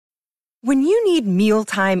When you need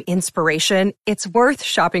mealtime inspiration, it's worth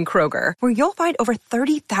shopping Kroger, where you'll find over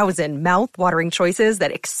 30,000 mouth-watering choices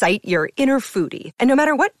that excite your inner foodie. And no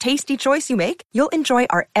matter what tasty choice you make, you'll enjoy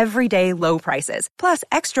our everyday low prices, plus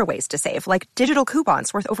extra ways to save, like digital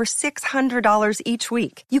coupons worth over $600 each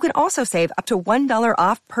week. You can also save up to $1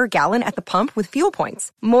 off per gallon at the pump with fuel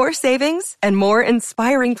points. More savings and more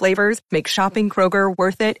inspiring flavors make shopping Kroger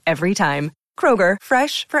worth it every time. Kroger,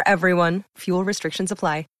 fresh for everyone. Fuel restrictions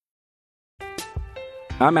apply.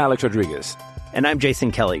 I'm Alex Rodriguez. And I'm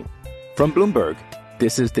Jason Kelly. From Bloomberg,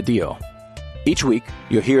 this is The Deal. Each week,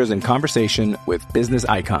 you'll hear us in conversation with business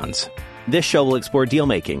icons. This show will explore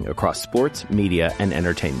deal-making across sports, media, and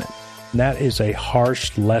entertainment. That is a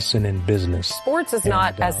harsh lesson in business. Sports is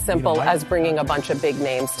not as simple as bringing a bunch of big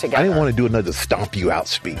names together. I didn't want to do another stomp you out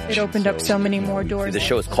speech. It opened up so many more doors. The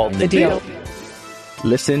show is called The Deal.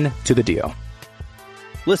 Listen to The Deal.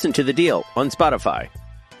 Listen to The Deal on Spotify.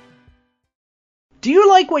 Do you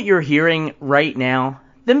like what you're hearing right now?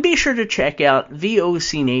 Then be sure to check out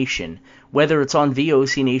VOC Nation. Whether it's on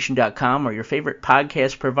VOCNation.com or your favorite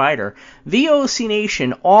podcast provider, VOC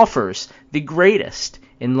Nation offers the greatest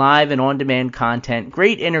in live and on-demand content,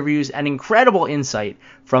 great interviews, and incredible insight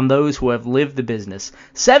from those who have lived the business.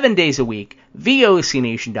 7 days a week,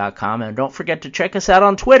 VOCNation.com. And don't forget to check us out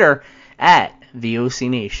on Twitter at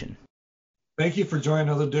VOC Nation. Thank you for joining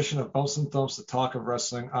another edition of Bumps and Thumps, the Talk of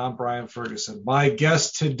Wrestling. I'm Brian Ferguson. My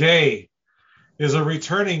guest today is a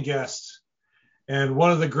returning guest and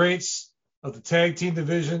one of the greats of the tag team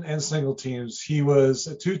division and single teams. He was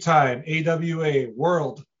a two-time AWA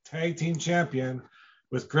World Tag Team Champion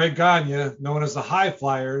with Greg Gagne, known as the High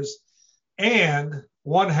Flyers, and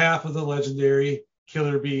one half of the legendary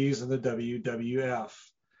Killer Bees in the WWF.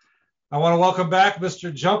 I want to welcome back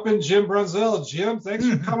Mr. Jumpin' Jim Brunzell. Jim, thanks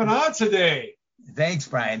for coming on today. Thanks,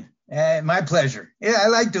 Brian. My pleasure. Yeah, I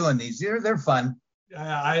like doing these. They're fun.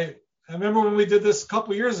 I remember when we did this a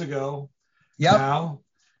couple years ago. Yep. Now,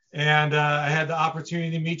 and I had the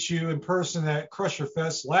opportunity to meet you in person at Crusher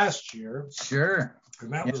Fest last year. Sure.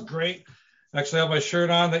 And that was great. Actually, I have my shirt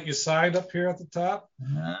on that you signed up here at the top.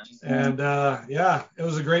 And yeah, it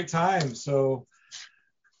was a great time. So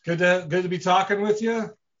good to be talking with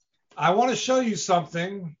you. I want to show you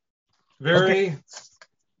something very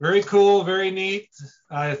cool, very neat.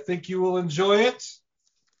 I think you will enjoy it.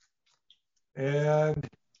 And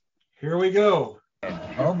here we go.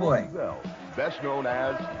 Oh boy. Best known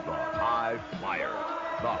as the High Flyers.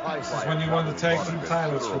 The High Flyers. This is when you won the tag team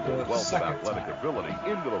titles for the second athletic time. ability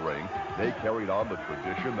into the ring. They carried on the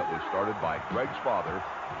tradition that was started by Greg's father,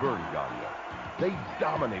 Vern Gagne. They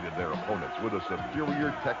dominated their opponents with a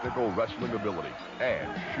superior technical wrestling ability and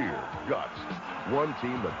sheer guts. One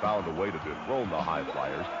team that found a way to dethrone the High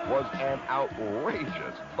Flyers was an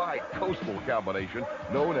outrageous bi-coastal combination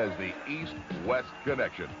known as the East-West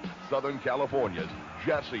Connection. Southern California's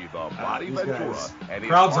Jesse the Body Ventura and his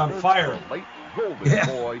crowd's on fire. The late Golden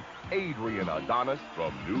Boy Adrian Adonis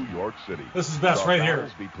from New York City. This is best right here.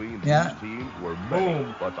 Between these teams were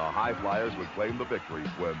many, but the High Flyers would claim the victory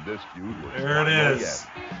when this feud was there. It is.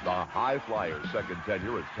 The High Flyers' second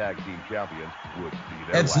tenure as tag team champions would be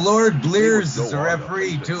their It's last. Lord Blears as a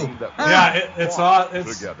referee too. Yeah, it's all.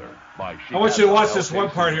 It's. Together I want you to watch this one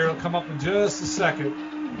part here. It'll come up in just a second.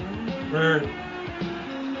 We're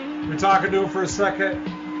talking to him for a second.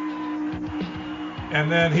 And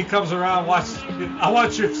then he comes around. I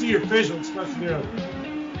want you to see your facial expression here.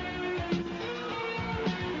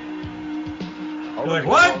 You're like,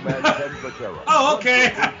 what? Oh,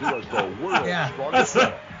 okay. Yeah. That's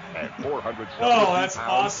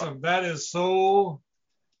awesome. That is so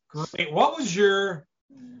great. What was your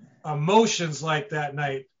emotions like that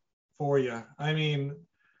night for you? I mean,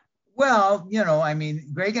 well,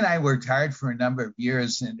 Greg and I worked hard for a number of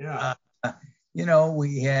years, and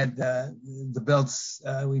we had the belts.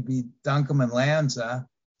 We beat Duncombe and Lanza,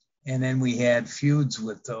 and then we had feuds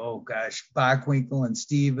with Bockwinkel and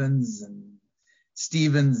Stevens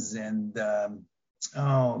and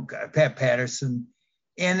Pat Patterson,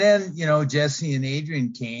 and then Jesse and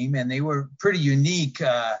Adrian came, and they were pretty unique.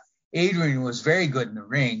 Adrian was very good in the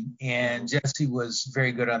ring, and Jesse was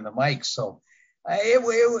very good on the mic. So it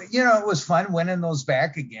was fun winning those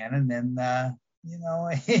back again, and then.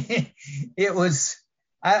 It was,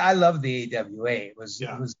 I love the AWA. It was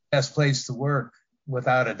the best place to work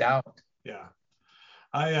without a doubt. Yeah.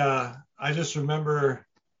 I just remember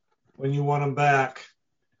when you won them back,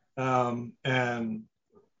 and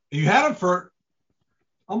you had them for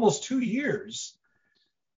almost 2 years,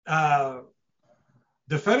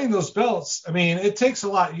 defending those belts. I mean, it takes a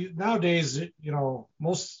lot nowadays.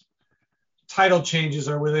 Most title changes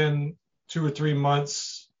are within 2 or 3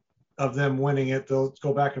 months of them winning it. They'll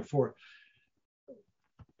go back and forth.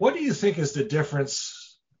 What do you think is the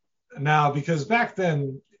difference now? Because back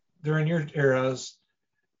then, during your eras,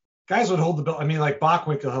 guys would hold the belt. I mean, like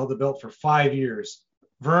Bockwinkel held the belt for 5 years.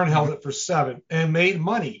 Vern held it for 7 and made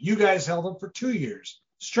money. You guys held them for 2 years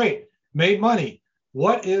straight, made money.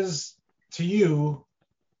 What is, to you,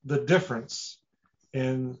 the difference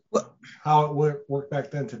in how it worked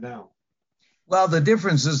back then to now? Well, the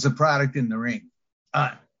difference is the product in the ring.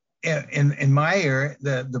 In my era,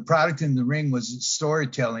 the product in the ring was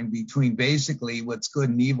storytelling between basically what's good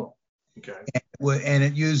and evil. Okay. And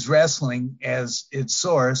it used wrestling as its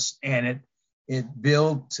source, and it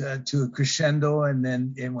built to a crescendo, and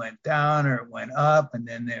then it went down or it went up, and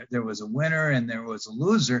then there was a winner and there was a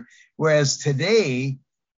loser. Whereas today,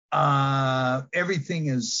 everything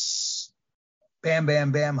is bam,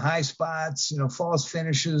 bam, bam, high spots, false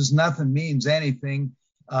finishes, nothing means anything.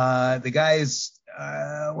 The guys,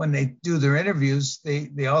 when they do their interviews,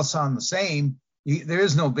 they all sound the same. There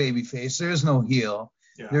is no baby face. There is no heel.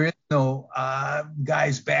 Yeah. There is no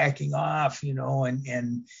guys backing off,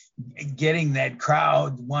 and getting that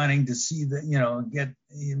crowd wanting to see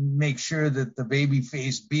make sure that the baby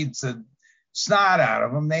face beats the snot out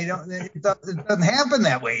of them. It doesn't happen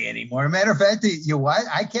that way anymore. Matter of fact,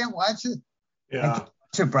 I can't watch it. Yeah. I can't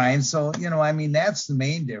watch it, Brian. So, that's the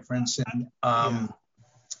main difference. And,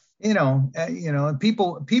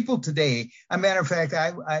 people today, a matter of fact,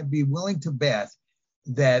 I'd be willing to bet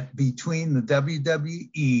that between the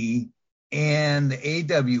WWE and the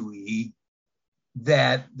AWE,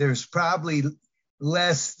 that there's probably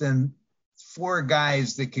less than 4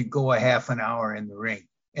 guys that could go a half an hour in the ring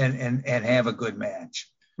and have a good match.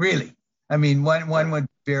 Really. I mean, one would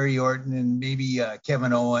Barry Orton and maybe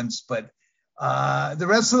Kevin Owens, but the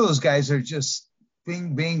rest of those guys are just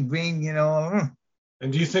bing, bing, bing,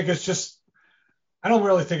 And do you think it's just, I don't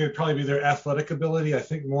really think it'd probably be their athletic ability. I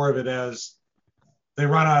think more of it as they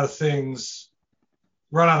run out of things,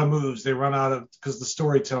 run out of moves. They run out of, because the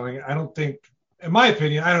storytelling, I don't think, in my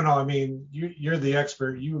opinion, I don't know. I mean, you're the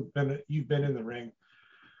expert. You've been in the ring.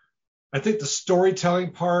 I think the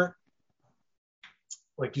storytelling part,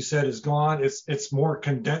 like you said, is gone. It's more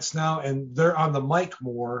condensed now, and they're on the mic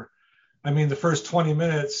more. I mean, the first 20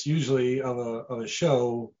 minutes usually of a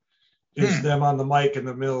show is them on the mic in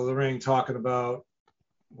the middle of the ring talking about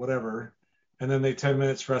whatever, and then they 10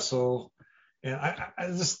 minutes wrestle. And I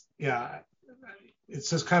just,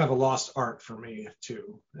 it's just kind of a lost art for me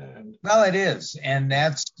too. Well, it is, and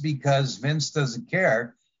that's because Vince doesn't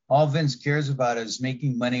care. All Vince cares about is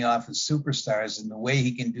making money off of superstars, and the way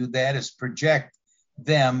he can do that is project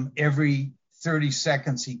them every 30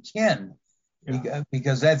 seconds he can,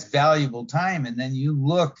 because that's valuable time. And then you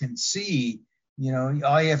look and see,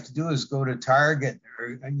 all you have to do is go to Target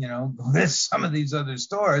or, go to some of these other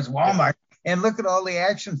stores, Walmart, and look at all the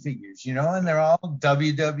action figures, and they're all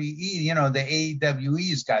WWE. The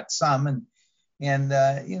AWE's got some, and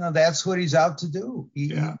that's what he's out to do.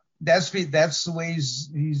 That's the way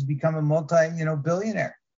he's become a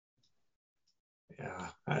billionaire. Yeah,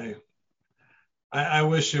 I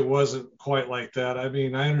wish it wasn't quite like that. I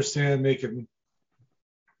mean, I understand making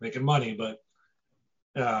money, but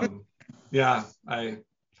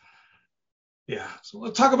So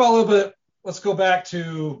let's talk about a little bit. Let's go back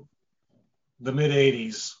to the mid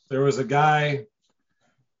 80s. There was a guy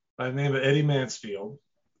by the name of Eddie Mansfield.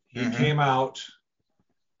 He came out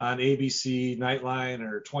on ABC Nightline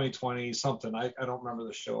or 2020 something. I don't remember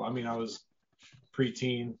the show. I mean, I was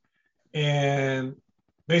preteen, and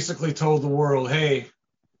basically told the world, hey,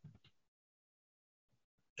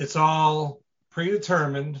 it's all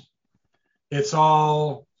predetermined. They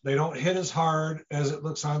don't hit as hard as it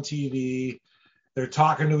looks on TV. They're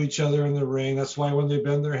talking to each other in the ring. That's why when they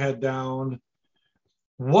bend their head down.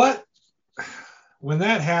 When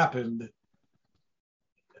that happened,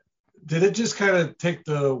 did it just kind of take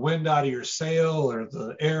the wind out of your sail or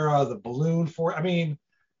the air out of the balloon for? I mean,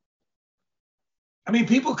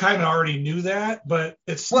 people kind of already knew that, but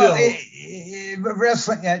it's still.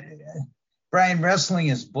 Wrestling, Brian, wrestling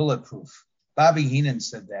is bulletproof. Bobby Heenan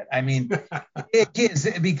said that. I mean, it is,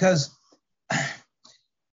 because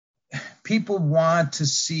people want to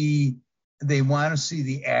see. They want to see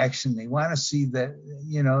the action. They want to see that.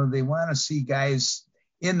 They want to see guys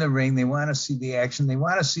in the ring. They want to see the action. They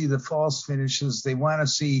want to see the false finishes. They want to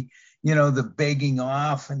see, the begging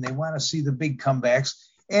off, and they want to see the big comebacks.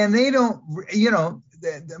 And they don't,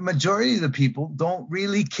 the majority of the people don't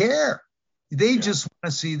really care. They just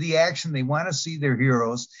want to see the action. They want to see their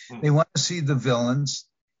heroes. They want to see the villains.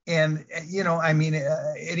 And, I mean,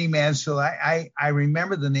 Eddie Mansfield, I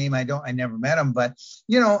remember the name. I never met him, but,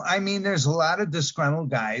 I mean, there's a lot of disgruntled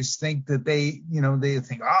guys think that they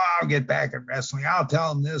think, oh, I'll get back at wrestling. I'll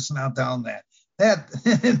tell them this and I'll tell them that.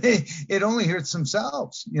 It only hurts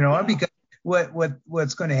themselves, because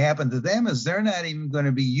what's going to happen to them is they're not even going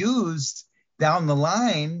to be used down the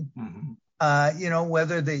line. Mm-hmm.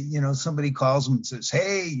 Whether somebody calls them and says,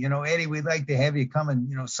 hey, Eddie, we'd like to have you come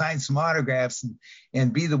and, sign some autographs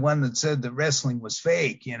and be the one that said that wrestling was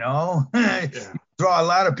fake, Draw a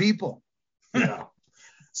lot of people. Yeah.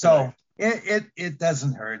 So it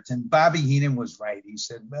doesn't hurt. And Bobby Heenan was right. He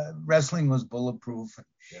said wrestling was bulletproof. And,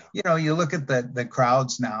 you look at the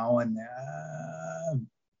crowds now, and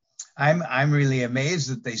I'm really amazed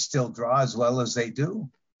that they still draw as well as they do.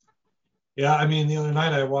 Yeah, I mean, the other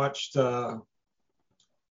night I watched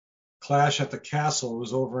Clash at the Castle. It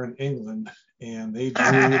was over in England, and they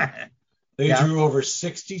drew over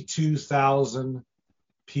 62,000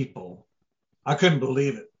 people. I couldn't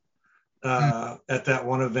believe it at that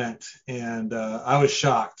one event, and I was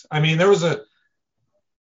shocked. I mean, there was a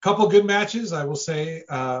couple good matches, I will say,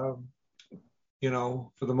 for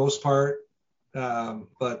the most part,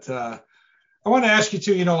 but I want to ask you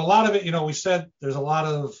too, a lot of it, we said there's a lot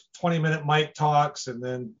of 20-minute mic talks and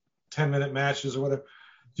then 10-minute matches or whatever.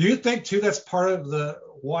 Do you think too that's part of the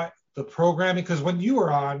programming? Because when you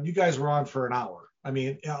were on, you guys were on for an hour. I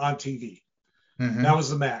mean, on TV. Mm-hmm. That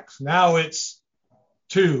was the max. Now it's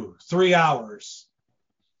 2-3 hours.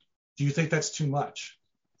 Do you think that's too much?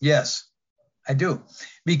 Yes, I do,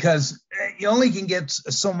 because you only can get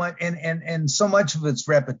so much, and so much of it's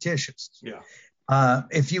repetitious. Yeah.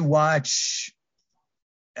 If you watch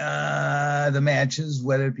the matches,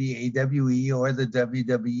 whether it be AWE or the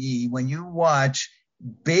WWE, when you watch,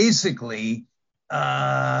 basically,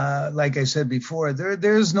 like I said before,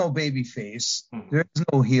 there's no baby face, there's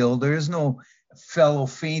no heel, there's no fellow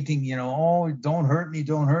fainting, oh, don't hurt me,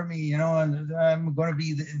 and I'm going to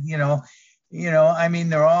be, I mean,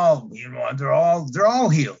 they're all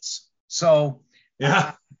heels. So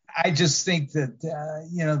yeah, I just think that,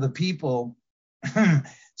 the people.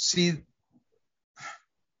 See,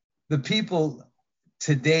 the people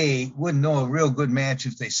today wouldn't know a real good match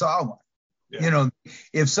if they saw one. Yeah.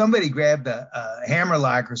 If somebody grabbed a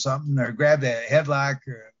hammerlock or something, or grabbed a headlock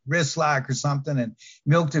or a wrist lock or something and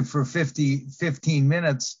milked it for 15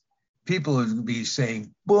 minutes, people would be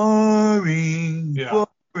saying, boring,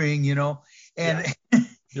 and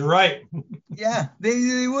you're right. Yeah,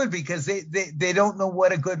 they would, because they don't know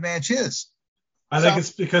what a good match is. I think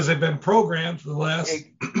it's because they've been programmed for the last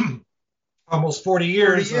almost 40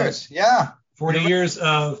 years. 40 years, yeah. 40 years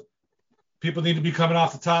of people need to be coming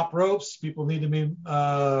off the top ropes. People need to be,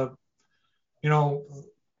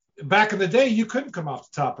 back in the day, you couldn't come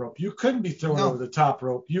off the top rope. You couldn't be thrown over the top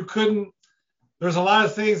rope. You couldn't. There's a lot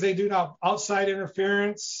of things they do now. Outside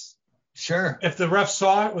interference. Sure. If the ref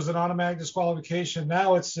saw it, was an automatic disqualification.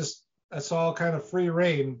 Now it's all kind of free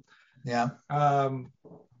reign. Yeah.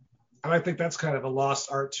 And I think that's kind of a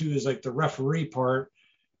lost art too, is like the referee part.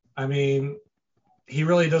 I mean, he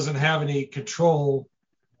really doesn't have any control.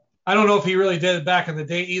 I don't know if he really did it back in the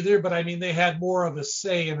day either, but I mean, they had more of a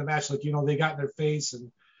say in the match. Like, they got in their face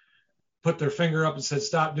and put their finger up and said,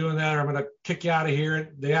 stop doing that, or I'm going to kick you out of here.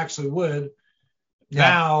 And they actually would. Yeah.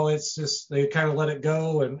 Now it's just, they kind of let it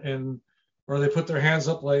go or they put their hands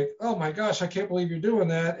up like, oh my gosh, I can't believe you're doing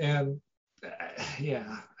that. And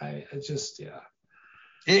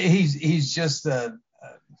He's just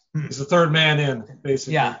he's the third man in,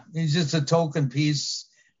 basically. Yeah, he's just a token piece,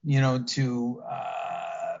 to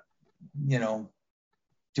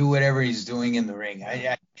do whatever he's doing in the ring.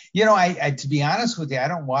 I to be honest with you, I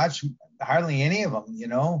don't watch hardly any of them.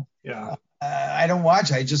 Yeah. I don't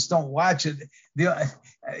watch. I just don't watch it.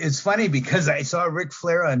 It's funny because I saw Ric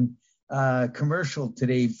Flair on commercial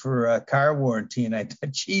today for a car warranty, and I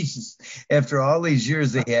thought, Jesus, after all these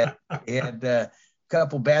years they had a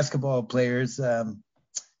couple basketball players.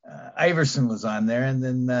 Iverson was on there, and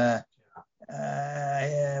then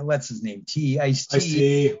what's his name?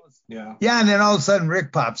 Ice-T. Yeah. Yeah, and then all of a sudden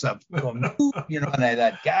Rick pops up, going, and I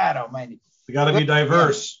thought, God Almighty. You got to be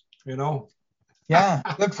diverse, Yeah,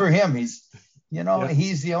 good for him. He's,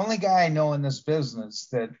 he's the only guy I know in this business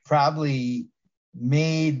that probably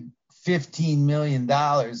made $15 million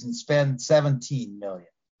and spent $17 million.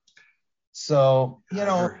 So,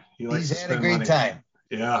 he's had a great time.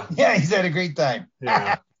 Yeah. Yeah, he's had a great time.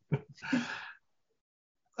 Yeah.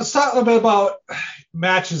 Let's talk a little bit about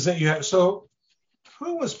matches that you had. So,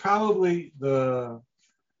 who was probably one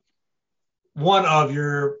of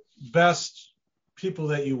your best people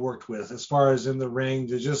that you worked with as far as in the ring?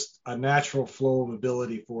 There's just a natural flow of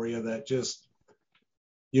ability for you that just,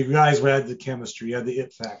 you guys had the chemistry, you had the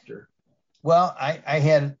it factor. Well, I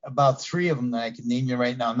had about 3 of them that I can name you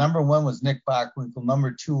right now. Number 1 was Nick Bockwinkel.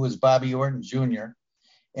 Number 2 was Bobby Orton Jr.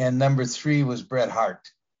 And number 3 was Bret Hart.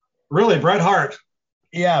 Really, Bret Hart?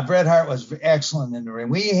 Yeah, Bret Hart was excellent in the ring.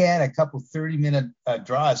 We had a couple 30-minute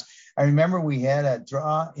draws. I remember we had a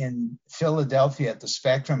draw in Philadelphia at the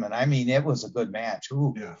Spectrum, and I mean, it was a good match.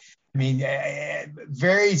 Ooh. Yeah. I mean,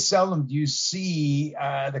 very seldom do you see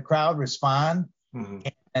the crowd respond. Mm-hmm.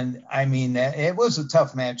 And I mean, it was a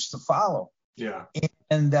tough match to follow. Yeah.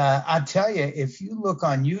 And I tell you, if you look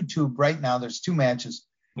on YouTube right now, there's 2 matches.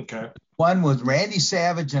 Okay. One was Randy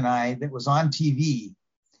Savage and I that was on TV.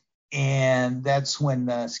 And that's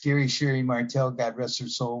when Scary Sherry Martel, God rest her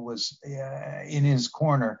soul, was in his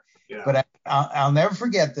corner. Yeah. But I'll never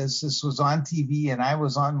forget this. This was on TV, and I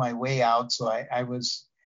was on my way out, so I was.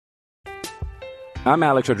 I'm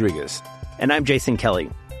Alex Rodriguez. And I'm Jason Kelly.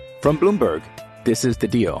 From Bloomberg, this is The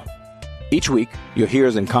Deal. Each week, you'll hear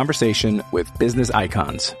us in conversation with business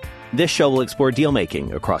icons. This show will explore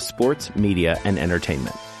deal-making across sports, media, and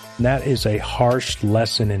entertainment. That is a harsh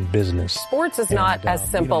lesson in business. Sports is not as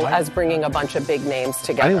simple as bringing a bunch of big names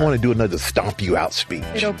together. I didn't want to do another stomp you out speech.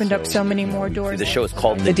 It opened up so many more doors. The show is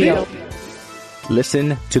called The Deal.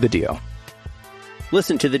 Listen to The Deal.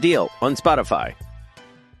 Listen to The Deal on Spotify.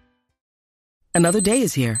 Another day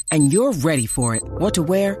is here, and you're ready for it. What to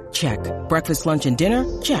wear? Check. Breakfast, lunch, and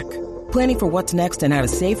dinner? Check. Planning for what's next and how to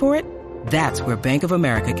save for it? That's where Bank of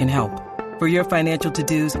America can help. For your financial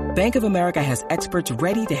to-dos, Bank of America has experts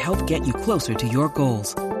ready to help get you closer to your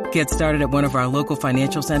goals. Get started at one of our local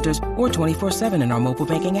financial centers or 24/7 in our mobile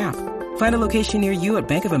banking app. Find a location near you at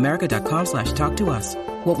bankofamerica.com/talktous.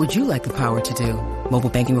 What would you like the power to do? Mobile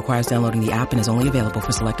banking requires downloading the app and is only available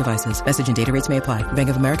for select devices. Message and data rates may apply. Bank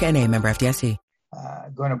of America N.A., member FDIC.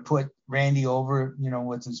 Going to put Randy over,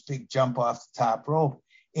 with his big jump off the top rope.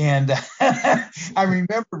 And I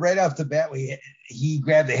remember right off the bat, he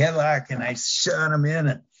grabbed the headlock and I shot him in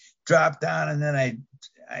and dropped down. And then I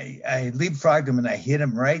leapfrogged him and I hit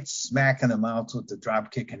him right smack in the mouth with the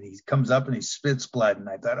drop kick. And he comes up and he spits blood. And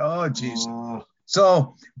I thought, oh, geez.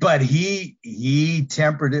 So, but he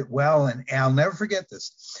tempered it well. And I'll never forget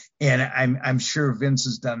this. And I'm sure Vince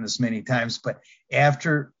has done this many times. But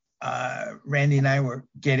after Randy and I were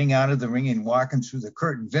getting out of the ring and walking through the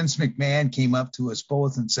curtain, Vince McMahon came up to us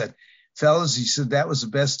both and said, fellas, he said, that was the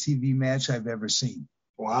best TV match I've ever seen.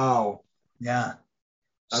 Wow. Yeah.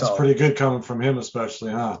 That's pretty good coming from him,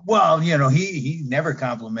 especially, huh? Well, he never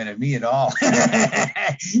complimented me at all.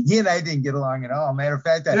 He and I didn't get along at all. Matter of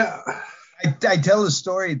fact, I tell the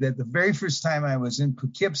story that the very first time I was in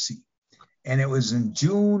Poughkeepsie, and it was in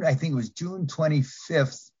June, I think it was June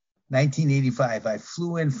 25th, 1985, I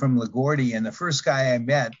flew in from LaGuardia, and the first guy I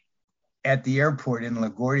met at the airport in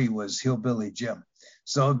LaGuardia was Hillbilly Jim.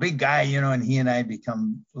 So a big guy, and he and I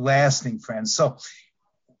become lasting friends. So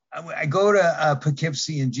I go to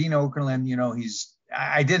Poughkeepsie, and Gene Okerlund,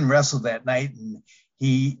 I didn't wrestle that night, and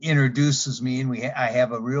he introduces me, and I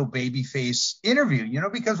have a real baby face interview,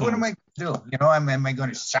 because what am I going to do? Am I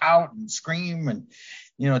going to shout and scream and,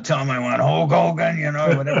 tell him I want Hulk Hogan,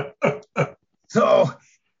 whatever. So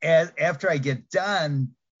after I get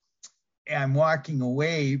done, I'm walking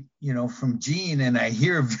away, from Gene, and I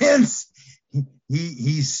hear Vince.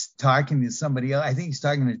 He's talking to somebody else. I think he's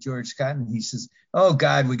talking to George Scott, and he says, "Oh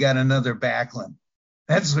God, we got another Backlund."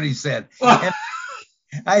 That's what he said. And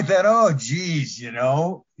I thought, "Oh, geez, And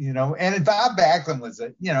Bob Backlund was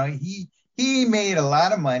he made a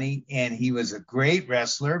lot of money, and he was a great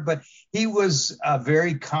wrestler, but he was a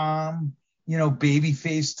very calm,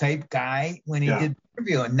 babyface type guy when he did the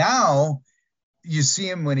interview. And now you see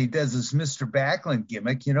him when he does this Mr. Backlund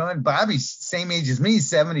gimmick, and Bobby's the same age as me,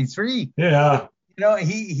 73. Yeah.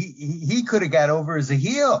 He could have got over as a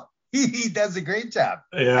heel. He does a great job.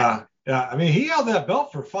 Yeah. Yeah. I mean, he held that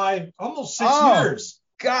belt for almost 6 years.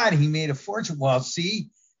 God, he made a fortune. Well, see,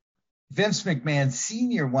 Vince McMahon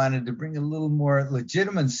Sr. wanted to bring a little more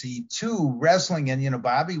legitimacy to wrestling. And,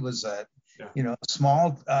 Bobby was a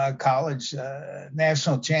small college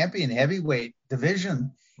national champion heavyweight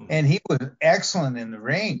division. And he was excellent in the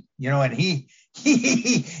ring, and he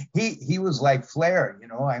was like Flair,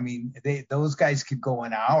 I mean, those guys could go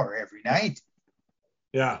an hour every night.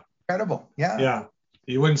 Yeah. Incredible. Yeah. Yeah.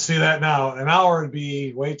 You wouldn't see that now. An hour would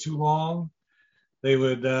be way too long. They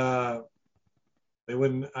wouldn't,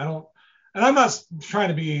 and I'm not trying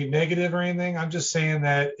to be negative or anything. I'm just saying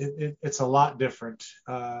that it's a lot different.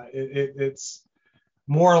 It's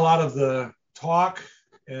more a lot of the talk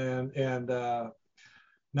and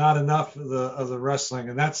not enough of the wrestling,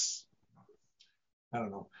 and that's, I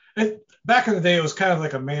don't know. And back in the day, it was kind of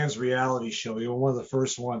like a man's reality show. One of the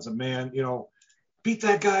first ones. A man, beat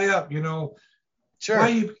that guy up. Sure. Why are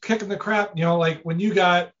you kicking the crap? Like when you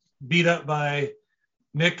got beat up by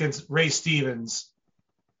Nick and Ray Stevens,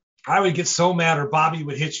 I would get so mad, or Bobby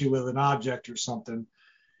would hit you with an object or something.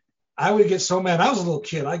 I would get so mad. I was a little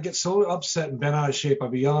kid. I'd get so upset and bent out of shape.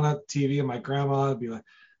 I'd be yelling at the TV, and my grandma would be like,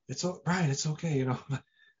 Brian, it's okay,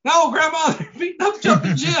 No, Grandma, they're beating up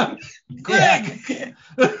Jumping Jim. Greg.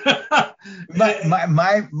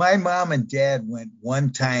 my mom and dad went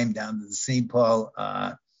one time down to the St. Paul.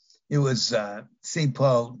 It was St.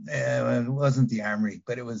 Paul. It wasn't the Armory,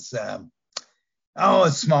 but it was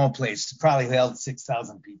a small place. It probably held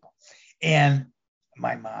 6,000 people. And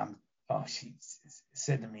my mom, she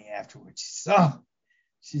said to me afterwards,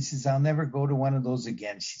 she says, I'll never go to one of those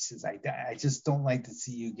again. She says, I just don't like to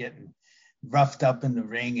see you getting roughed up in the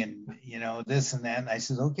ring and, this and that. And I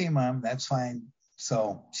said, okay, Mom, that's fine.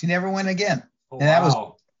 So she never went again. Oh, and that wow.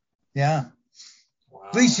 was, yeah. Wow.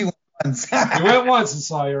 At least you went once. You went once and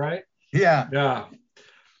saw you, right? Yeah. Yeah.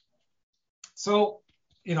 So,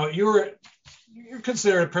 you're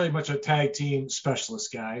considered pretty much a tag team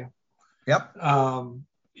specialist guy. Yep.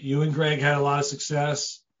 You and Greg had a lot of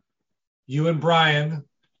success. You and Brian.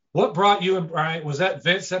 What brought you and Brian? Was that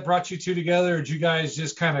Vince that brought you two together, or did you guys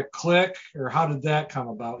just kind of click, or how did that come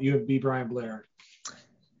about, you and B. Brian Blair?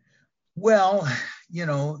 Well,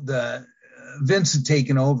 the Vince had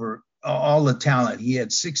taken over all the talent. He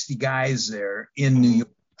had 60 guys there in New York,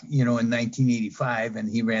 in 1985, and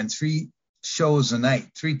he ran 3 shows a night,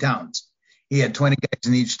 3 towns. He had 20 guys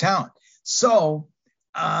in each town. So,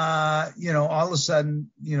 all of a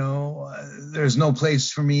sudden, there's no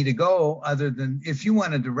place for me to go other than if you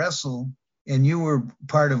wanted to wrestle and you were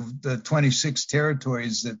part of the 26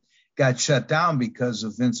 territories that got shut down because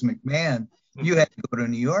of Vince McMahon, you had to go to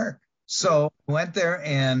New York. So I went there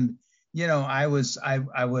and, I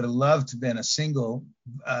would have loved to have been a single,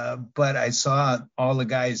 but I saw all the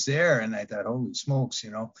guys there and I thought, holy smokes,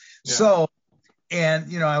 Yeah. So,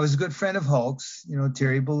 and, I was a good friend of Hulk's,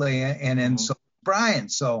 Terry Bollea, and then so Brian.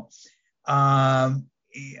 So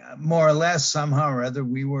more or less, somehow or other,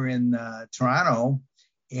 we were in Toronto,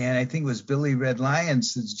 and I think it was Billy Red Lion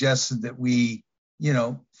suggested that we,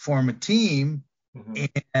 form a team,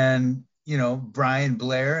 and, Brian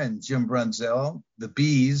Blair and Jim Brunzell, the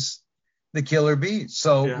Bees, the Killer Bees.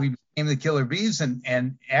 So we became the Killer Bees,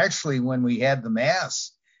 and actually when we had the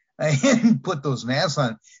masks, I didn't put those masks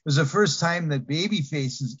on. It was the first time that baby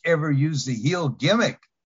faces ever used the heel gimmick.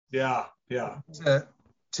 Yeah.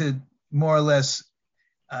 To more or less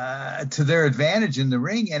to their advantage in the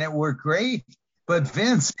ring, and it worked great. But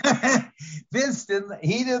Vince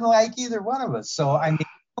didn't like either one of us. So I mean, we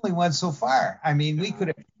only went so far. I mean, we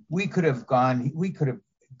could have gone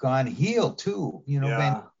heel too,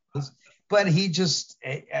 but he just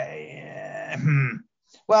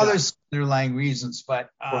there's underlying reasons, but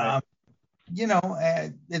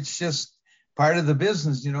it's just part of the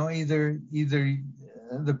business. Either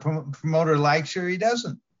the promoter likes you or he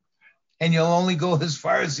doesn't, and you'll only go as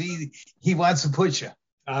far as he wants to push you.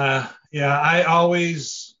 I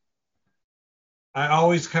always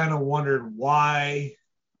kind of wondered why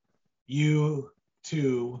you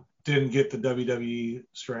two didn't get the WWE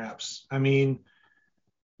straps. I mean,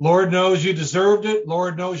 Lord knows you deserved it.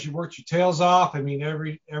 Lord knows you worked your tails off. I mean,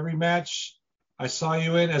 every match I saw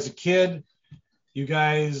you in as a kid, you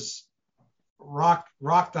guys rock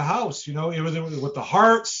the house. It was with the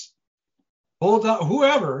Hearts, Bulldog,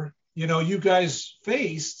 whoever you guys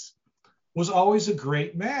faced was always a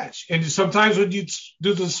great match. And sometimes when you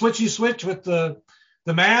do the switchy switch with the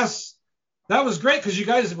mask, that was great because you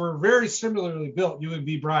guys were very similarly built, you and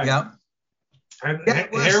B. Brian. Yeah. And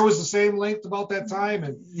hair was the same length about that time,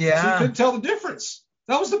 and so you couldn't tell the difference.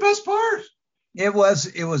 That was the best part. It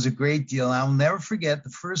was a great deal. I'll never forget the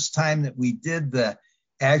first time that we did the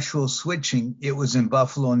actual switching. It was in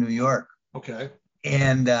Buffalo, New York. Okay.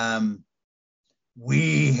 And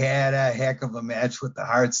we had a heck of a match with the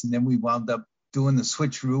Hearts, and then we wound up doing the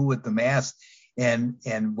switcheroo with the mask and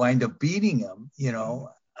wind up beating them.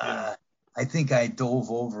 I think I dove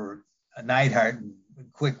over a Neidhart and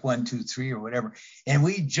quick 1, 2, 3 or whatever, and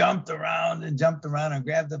we jumped around and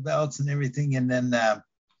grabbed the belts and everything. And then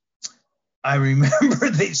I remember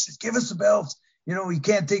they said, give us the belts. we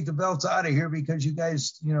can't take the belts out of here because you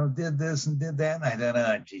guys, did this and did that. And I thought,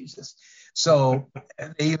 oh, Jesus. So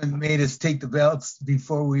they even made us take the belts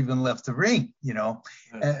before we even left the ring, so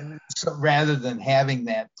rather than having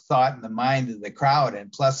that thought in the mind of the crowd and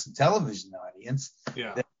plus the television audience,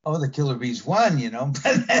 that, the Killer Bees won,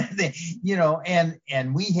 but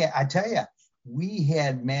and we had, I tell you, we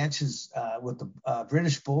had matches with the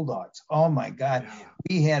British Bulldogs. Oh my God. Yeah.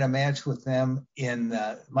 We had a match with them in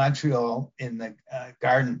Montreal in the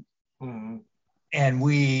Garden. Mm-hmm. And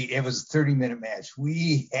it was a 30-minute match.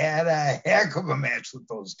 We had a heck of a match with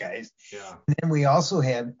those guys. Yeah. And then we also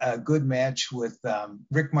had a good match with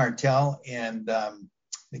Rick Martel and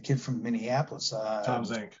the kid from Minneapolis. Tom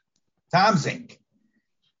Zink. Tom Zink.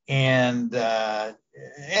 And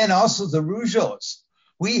also the Rougeaus.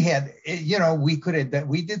 We had,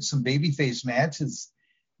 we did some babyface matches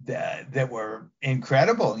that were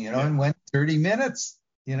incredible, and went 30 minutes.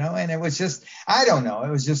 And it was just, I don't know.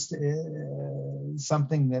 It was just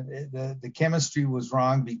something that the chemistry was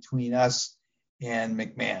wrong between us and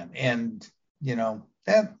McMahon. And, we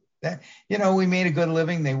made a good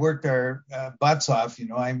living. They worked our butts off.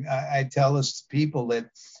 I tell this to people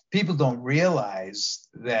that people don't realize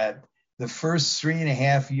that the first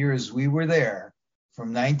 3.5 years we were there,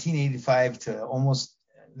 from 1985 to almost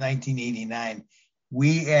 1989,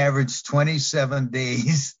 we averaged 27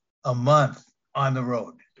 days a month on the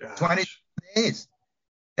road. Gosh. 20 days.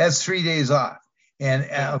 That's 3 days off. And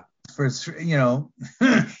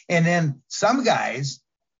and then some guys,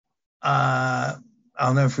 I'll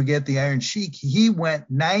never forget the Iron Sheik. He went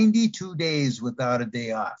 92 days without a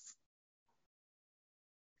day off.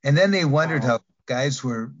 And then they wondered how guys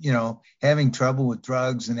were, having trouble with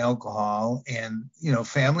drugs and alcohol and,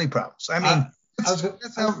 family problems. I mean, that's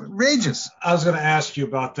outrageous. I was going to ask you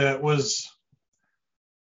about that.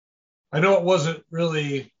 I know it wasn't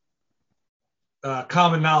really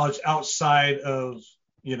common knowledge outside of,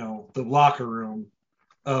 the locker room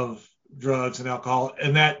of drugs and alcohol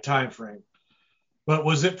in that time frame. But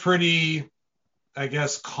was it pretty, I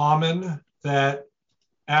guess, common that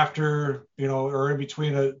after, or in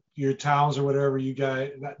between your towns or whatever, you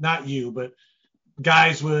guys, not you, but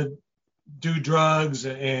guys would do drugs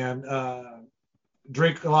and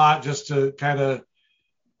drink a lot just to kind of,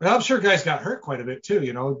 I'm sure guys got hurt quite a bit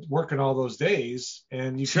too, working all those days,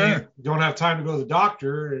 and you don't have time to go to the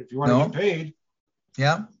doctor if you want to get paid.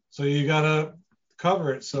 Yeah. So you got to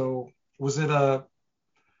cover it. So was it a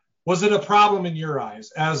problem in your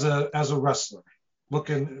eyes as a wrestler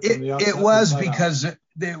looking from the outside? It was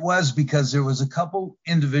because there was a couple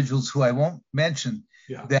individuals who I won't mention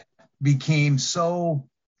that became so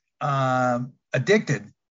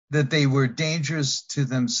addicted that they were dangerous to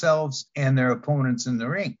themselves and their opponents in the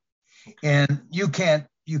ring. Okay. And you can't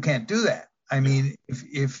do that. I mean,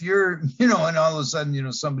 if you're, and all of a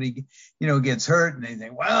sudden, somebody, gets hurt and they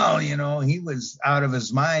think, well, he was out of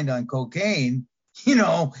his mind on cocaine,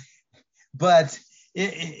 but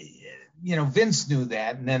Vince knew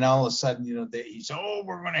that. And then all of a sudden, he's,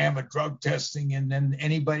 we're going to have a drug testing. And then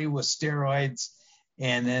anybody with steroids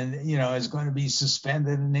and then, is going to be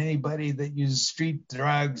suspended. And anybody that uses street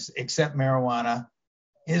drugs except marijuana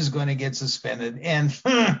is going to get suspended. And,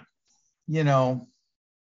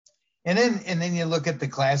 and then you look at the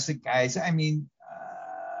classic guys. I mean,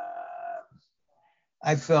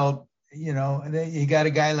 I felt, you got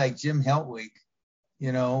a guy like Jim Heltwig,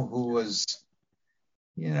 who was,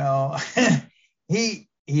 he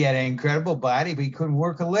had an incredible body, but he couldn't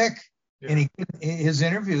work a lick. Yeah. And his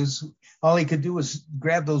interviews, all he could do was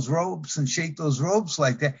grab those ropes and shake those ropes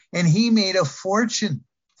like that. And he made a fortune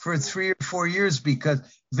for 3 or 4 years because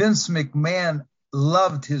Vince McMahon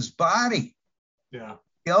loved his body. Yeah.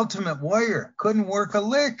 The Ultimate Warrior couldn't work a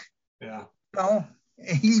lick. Yeah. But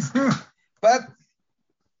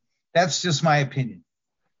that's just my opinion.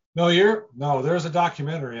 No, there's a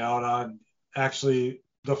documentary out on actually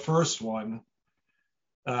the first one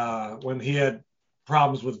when he had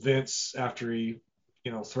problems with Vince after he,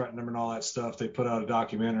 threatened him and all that stuff. They put out a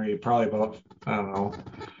documentary probably about,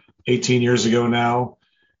 18 years ago now.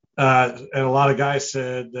 And a lot of guys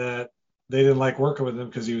said that they didn't like working with him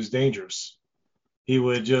because he was dangerous. He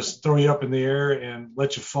would just throw you up in the air and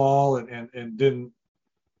let you fall and didn't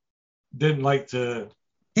like to.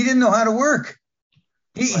 He didn't know how to work.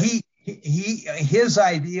 His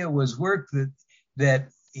idea was work that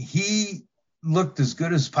he looked as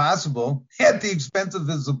good as possible at the expense of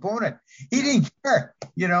his opponent. He didn't care,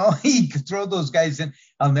 he could throw those guys in.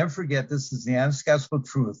 I'll never forget, this is the honest gospel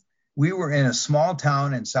truth. We were in a small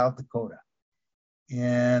town in South Dakota,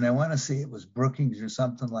 and I want to say it was Brookings or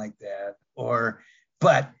something like that.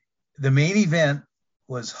 But the main event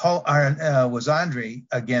was Andre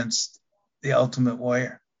against the Ultimate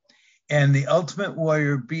Warrior. And the Ultimate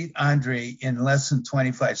Warrior beat Andre in less than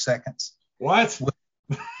 25 seconds. What?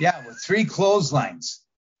 With 3 clotheslines.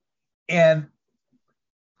 And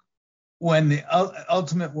when the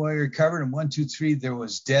Ultimate Warrior covered him 1, 2, 3, there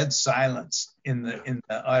was dead silence in the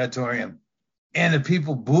auditorium. And the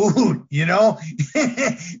people booed, you know?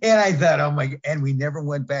 And I thought, oh my, and we never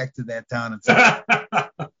went back to that town.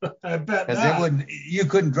 I bet because you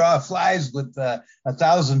couldn't draw flies with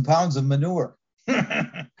 1,000 pounds of manure.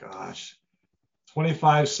 Gosh,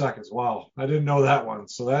 25 seconds. Wow. I didn't know that one.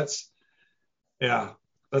 So that's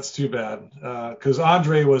too bad. Because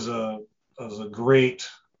Andre was a great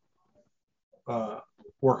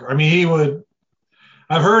worker. I mean,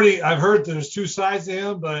 I've heard there's 2 sides to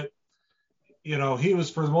him, but you know, he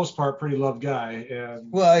was for the most part pretty loved guy.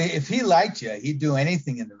 And well, if he liked you, he'd do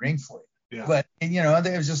anything in the ring for you. Yeah. But you know,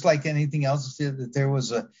 there was just like anything else, that there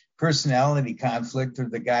was a personality conflict, or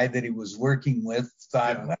the guy that he was working with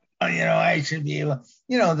thought, well, you know, I should be able,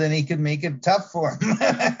 you know, then he could make it tough for him.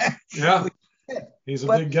 Yeah. He's a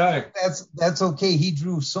big guy. That's okay. He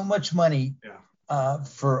drew so much money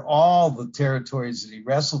for all the territories that he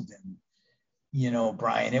wrestled in. You know,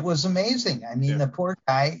 Brian, it was amazing. I mean, the poor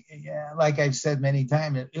guy, like I've said many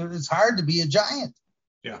times, it was hard to be a giant.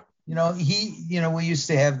 Yeah. You know, we used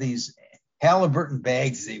to have these Halliburton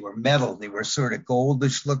bags. They were metal. They were sort of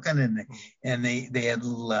goldish looking, and they had a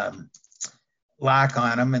little lock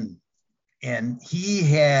on them. And he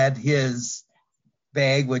had his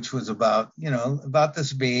bag, which was about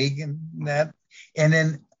this big and that. And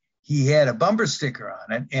then he had a bumper sticker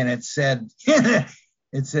on it, and it said,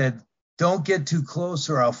 "Don't get too close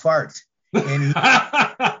or I'll fart."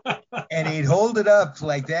 And he'd hold it up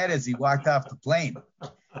like that as he walked off the plane,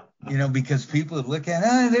 you know, because people would look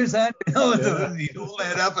at, there's that. And he'd hold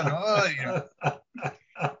that up and,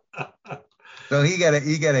 So he got a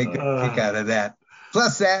good kick out of that.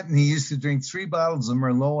 Plus that, and he used to drink 3 bottles of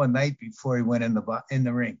Merlot a night before he went in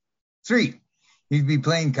the ring. 3. He'd be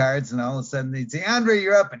playing cards, and all of a sudden they'd say, "Andre,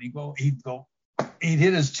 you're up," and he'd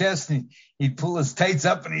hit his chest and he'd pull his tights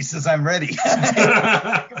up and he says, "I'm ready."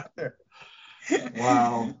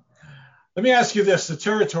 Wow. Let me ask you this. The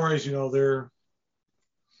territories, you know, do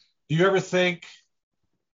you ever think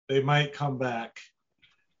they might come back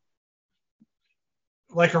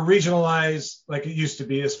like a regionalized, like it used to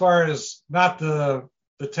be, as far as not the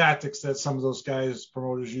tactics that some of those guys,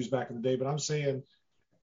 promoters, used back in the day, but I'm saying.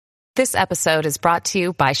 This episode is brought to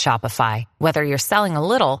you by Shopify. Whether you're selling a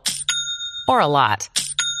little or a lot,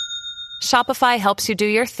 Shopify helps you do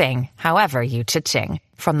your thing, however you cha-ching.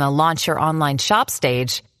 From the launch your online shop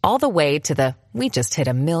stage, all the way to the we just hit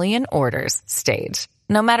 1 million orders stage.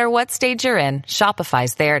 No matter what stage you're in,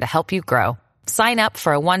 Shopify's there to help you grow. Sign up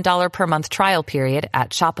for a $1 per month trial period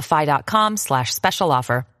at shopify.com/special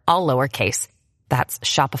offer, all lowercase. That's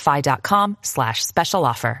shopify.com/special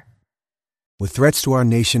offer. With threats to our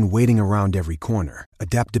nation waiting around every corner,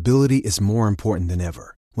 adaptability is more important than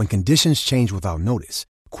ever. When conditions change without notice,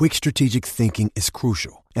 quick strategic thinking is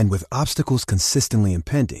crucial. And with obstacles consistently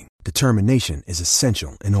impending, determination is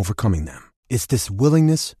essential in overcoming them. It's this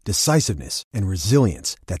willingness, decisiveness, and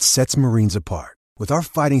resilience that sets Marines apart. With our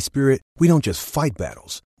fighting spirit, we don't just fight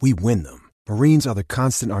battles, we win them. Marines are the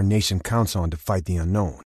constant our nation counts on to fight the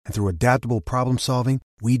unknown. And through adaptable problem solving,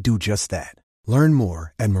 we do just that. Learn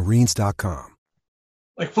more at Marines.com.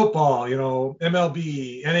 Like football, you know,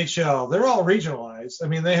 MLB, NHL, they're all regionalized. I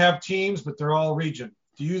mean, they have teams, but they're all region.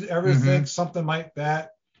 Do you ever think something like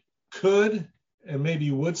that could and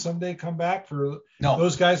maybe would someday come back for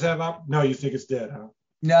those guys have up? No, you think it's dead, huh?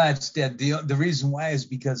 No, it's dead. The reason why is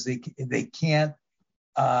because they can't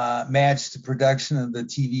match the production of the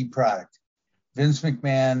TV product. Vince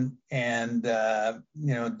McMahon and AWE,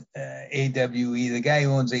 the guy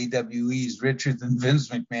who owns AWE is richer than Vince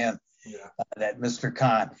McMahon, that Mr.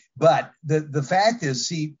 Khan. But the fact is,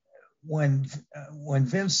 see, when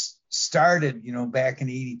Vince started, you know, back in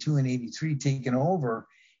 82 and 83 taking over,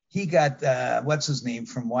 he got what's his name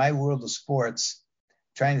from Wide World of Sports,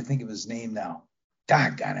 trying to think of his name now,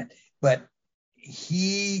 doggone it, but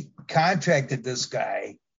he contracted this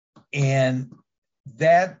guy, and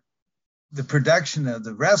that the production of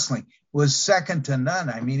the wrestling was second to none.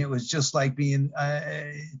 I mean, it was just like being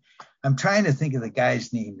I'm trying to think of the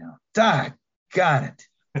guy's name now, doggone it.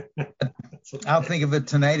 I'll think of it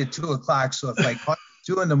tonight at 2:00. So if I call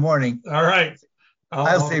 2 in the morning, all right,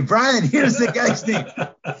 I'll say, Brian, here's the guy's name.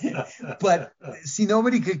 But see,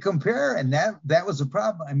 nobody could compare, and that was a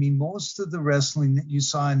problem. I mean, most of the wrestling that you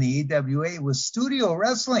saw in the AWA was studio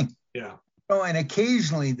wrestling. Yeah. And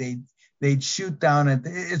occasionally they'd shoot down at,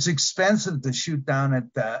 it's expensive to shoot down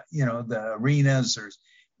at the, the arenas or,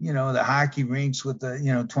 the hockey rinks with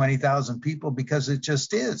the, 20,000 people, because it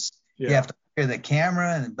just is. Yeah. You have to hear the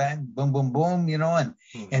camera and bang, boom, boom, boom,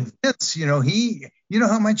 and Vince, he,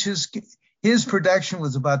 how much his production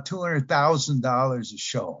was about $200,000 a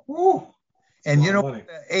show. Ooh, and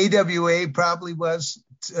AWA probably was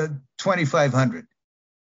 $2,500.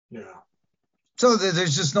 Yeah. So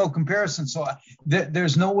there's just no comparison. So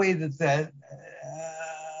there's no way that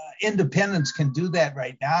independents can do that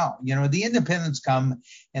right now. The independents come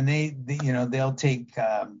and they'll take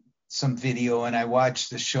some video. And I watched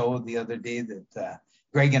the show the other day that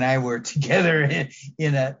Greg and I were together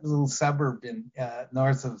in a little suburb in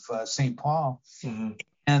north of St. Paul. Mm-hmm.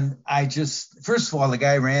 And first of all, the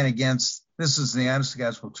guy ran against, this is the honest to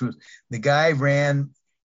gospel truth. The guy ran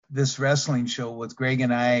this wrestling show with Greg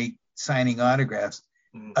and I signing autographs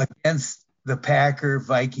against the Packer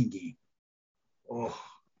Viking game. Oh,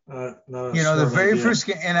 the very first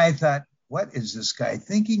game. And I thought, what is this guy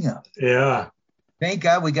thinking of? Yeah. Thank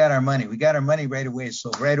God we got our money. We got our money right away. So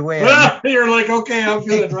right away. You're like, okay, I'm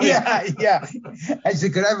feeling right. Yeah. I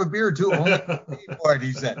said, could I have a beer or two? Only pay for it,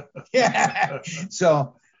 he said. Yeah.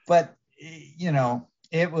 So, but,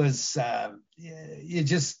 it was,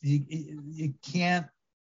 you can't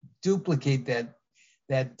duplicate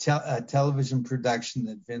that television production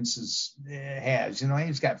that Vince has.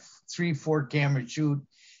 He's got 3-4 camera shoot.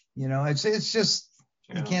 It's just,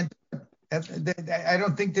 you can't. I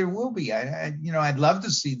don't think there will be. I'd love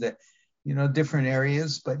to see the, different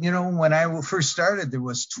areas. But when I first started, there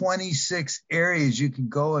was 26 areas you could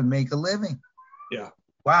go and make a living. Yeah.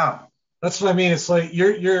 Wow. That's what I mean. It's like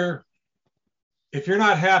you're if you're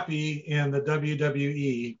not happy in the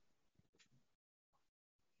WWE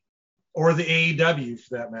or the AEW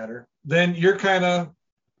for that matter, then you're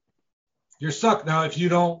stuck. Now, if you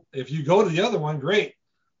go to the other one, great.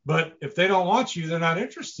 But if they don't want you, they're not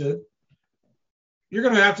interested, you're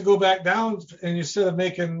going to have to go back down. And instead of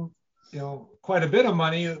making, quite a bit of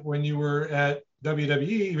money when you were at WWE,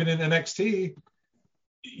 even in NXT,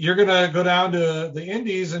 you're going to go down to the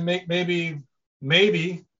indies and make maybe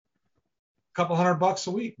a couple $100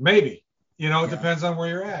 a week. Maybe, it depends on where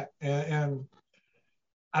you're at. And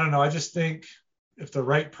I don't know. I just think if the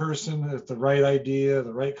right person, if the right idea,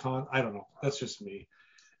 the right I don't know. That's just me.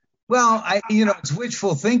 Well, it's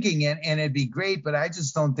wishful thinking and it'd be great, but I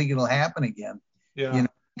just don't think it'll happen again. Yeah.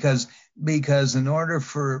 Because in order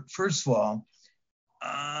for, first of all,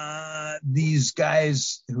 these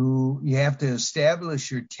guys who you have to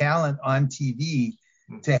establish your talent on TV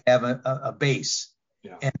to have a base.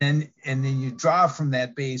 Yeah. And then you draw from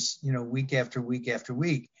that base, week after week after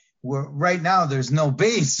week. Where right now there's no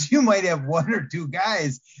base. You might have 1 or 2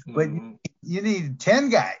 guys, but you need 10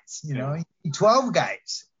 guys, you need 12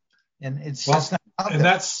 guys. And it's just not out there. And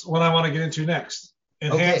that's what I want to get into next.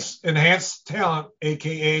 Enhanced talent,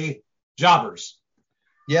 AKA jobbers.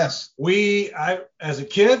 Yes. As a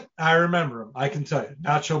kid, I remember them. I can tell you.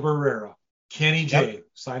 Nacho Barrera, Kenny J,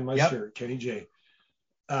 signed my shirt, Kenny J.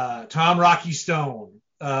 Tom Rocky Stone.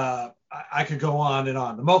 I could go on and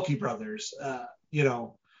on. The Mulkey brothers, you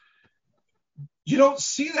don't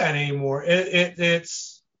see that anymore.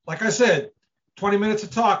 It's like I said, 20 minutes of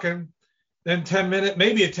talking, then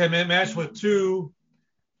maybe a 10-minute match with 2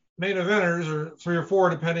 main eventers or 3 or 4,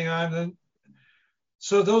 depending on them.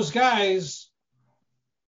 So those guys,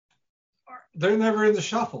 they're never in the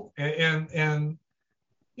shuffle. And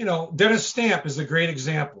Dennis Stamp is a great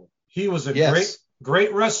example. He was a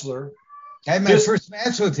great wrestler. I had my first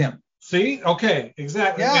match with him. See? Okay,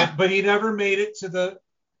 exactly. Yeah. But he never made it to the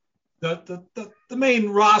main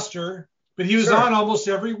roster, but he was on almost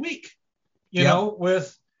every week,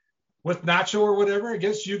 with Nacho or whatever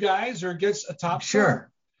against you guys or against a top star.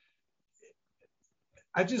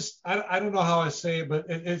 I don't know how I say it, but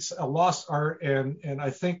it's a lost art, and I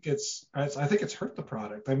think it's hurt the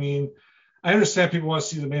product. I mean, I understand people want to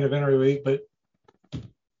see the main event every week, but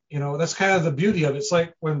that's kind of the beauty of it. It's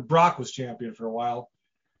like when Brock was champion for a while,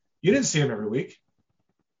 you didn't see him every week,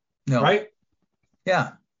 right?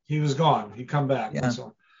 Yeah, he was gone. He'd come back. Yeah. And so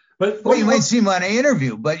on. But you might see him on an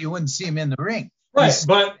interview, but you wouldn't see him in the ring, right?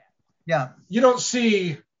 But you don't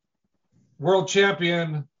see world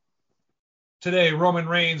champion today, Roman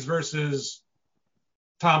Reigns versus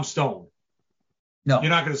Tom Stone. No.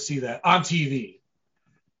 You're not going to see that on TV.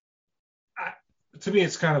 To me,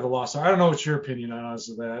 it's kind of a loss. I don't know what your opinion on is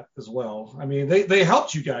of that as well. I mean, they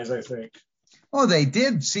helped you guys, I think. Oh, they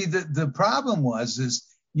did. See, the problem was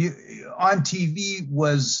you on TV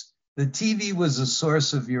the TV was a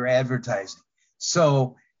source of your advertising.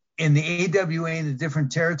 So in the AWA and the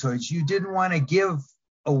different territories, you didn't want to give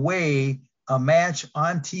away a match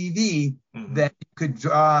on TV that you could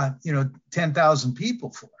draw, 10,000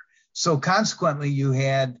 people for. So consequently, you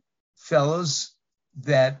had fellows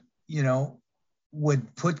that,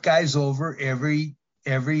 would put guys over every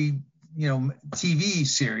TV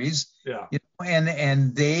series. Yeah.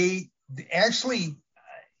 And they actually,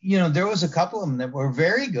 there was a couple of them that were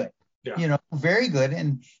very good. Yeah. Very good.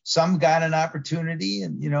 And some got an opportunity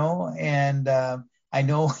and, I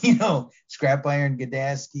know, Scrap Iron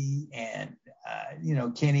Gadasky and,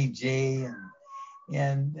 Kenny J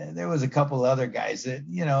and there was a couple other guys that,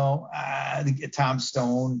 Tom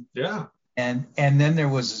Stone. Yeah. And then there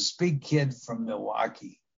was this big kid from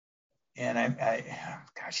Milwaukee and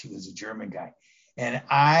he was a German guy. And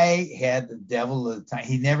I had the devil of the time.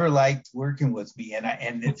 He never liked working with me.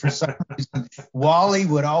 And for some reason, Wally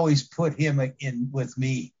would always put him in with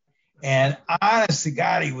me. And honest to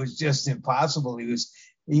God, he was just impossible. He was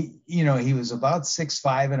about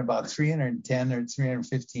 6'5" and about 310 or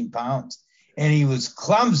 315 pounds. And he was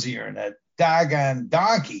clumsier than a doggone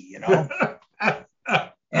donkey,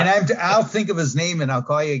 And I'll think of his name and I'll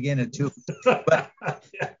call you again at 2. But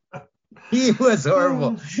he was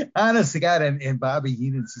horrible. Honest to God. And Bobby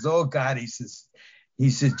Heenan says, oh God, he says,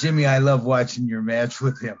 Jimmy, I love watching your match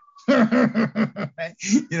with him.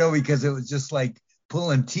 Because it was just like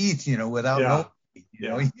pulling teeth, without he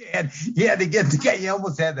had to get the guy. You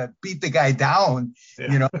almost had to beat the guy down, say,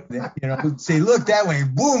 look that way,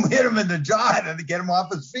 boom, hit him in the jaw and to get him off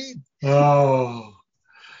his feet. Oh,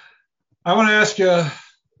 I want to ask you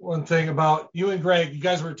one thing about you and Greg. You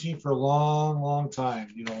guys were a team for a long, long time,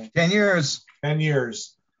 10 years. 10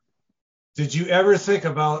 years. Did you ever think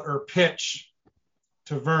about or pitch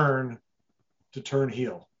to Vern to turn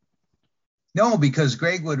heel? No, because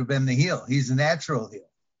Greg would have been the heel. He's a natural heel.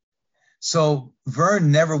 So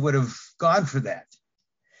Vern never would have gone for that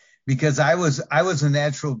because I was a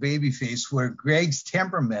natural babyface where Greg's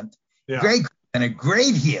temperament, Greg and a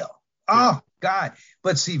great heel. Oh God.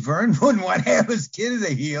 But see, Vern wouldn't want to have his kid as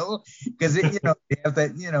a heel because he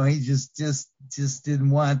just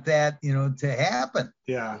didn't want that, to happen.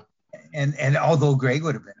 Yeah. And although Greg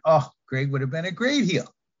would have been a great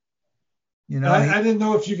heel. I didn't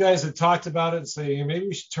know if you guys had talked about it and say maybe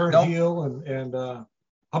we should turn heel and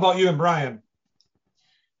how about you and Brian?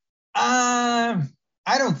 I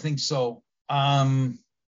don't think so. I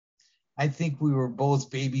think we were both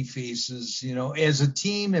baby faces, as a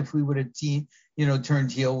team. If we would have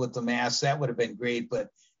turned heel with the mask, that would have been great. But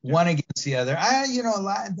one against the other,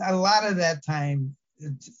 a lot of that time,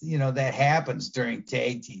 that happens during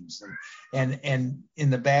tag teams, and in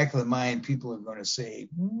the back of the mind, people are going to say,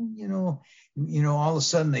 all of a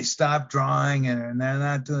sudden they stop drawing and they're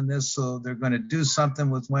not doing this, so they're going to do something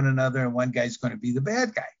with one another, and one guy's going to be the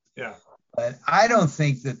bad guy. Yeah. But I don't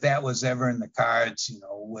think that was ever in the cards,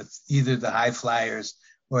 with either the High Flyers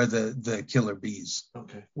or the Killer Bees.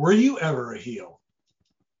 Okay. Were you ever a heel?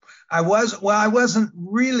 I wasn't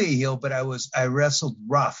really a heel, but I wrestled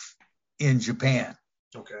rough in Japan.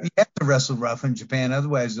 Okay. You have to wrestle rough in Japan,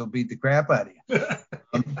 otherwise they'll beat the crap out of you.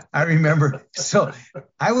 I remember. So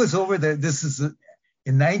I was over there. This is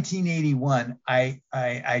in 1981. I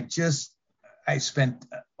spent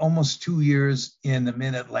almost 2 years in the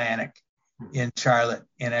Mid-Atlantic in Charlotte,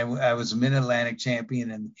 and I was a Mid-Atlantic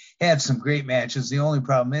champion and had some great matches. The only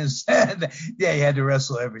problem is, you had to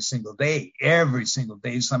wrestle every single day,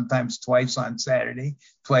 sometimes twice on Saturday,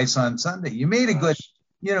 twice on Sunday. You made a good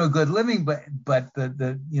living, but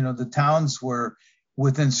the towns were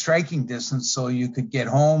within striking distance, so you could get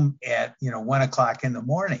home at 1 o'clock in the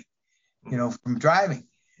morning, from driving.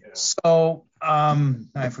 Yeah. So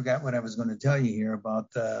I forgot what I was going to tell you here about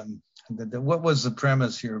what was the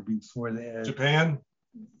premise here before that? Japan.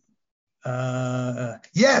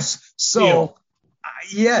 Yes. So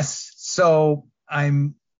yes. So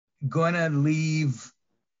I'm going to leave.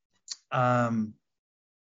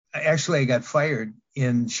 Actually, I got fired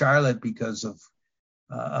in Charlotte because of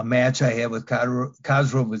a match I had with Khosrow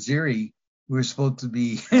Vaziri. We were supposed to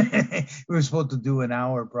do an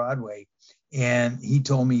hour Broadway, and he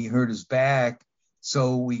told me he hurt his back,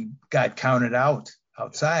 so we got counted out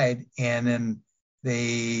outside, and then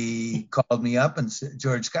they called me up and said,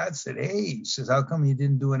 George Scott said, hey, he says, how come you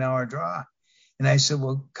didn't do an hour draw? And I said,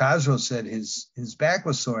 well, Khosrow said his back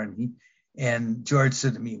was sore, and George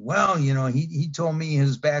said to me, well, he told me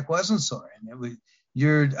his back wasn't sore, and it was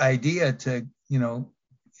your idea to,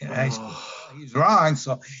 I said, he's wrong.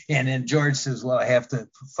 So, and then George says, well, I have to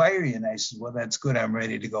fire you. And I said, well, that's good. I'm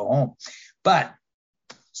ready to go home. But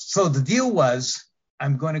so the deal was,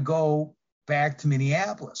 I'm going to go back to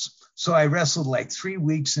Minneapolis. So I wrestled like 3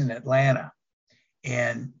 weeks in Atlanta,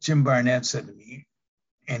 and Jim Barnett said to me,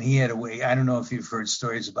 and he had a way. I don't know if you've heard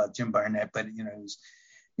stories about Jim Barnett, but he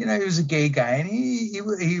was a gay guy, and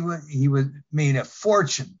he made a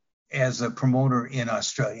fortune as a promoter in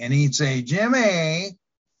Australia. And he'd say, Jimmy,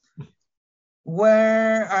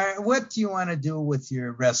 what do you want to do with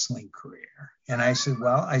your wrestling career? And I said,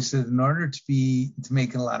 in order to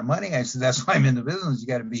make a lot of money, I said, that's why I'm in the business. You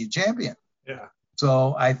got to be a champion. Yeah.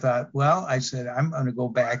 So I thought, I'm going to go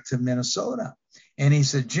back to Minnesota. And he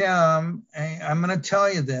said, Jim, I'm going to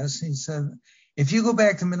tell you this. He said, if you go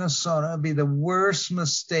back to Minnesota, it'll be the worst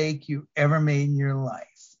mistake you ever made in your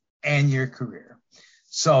life and your career.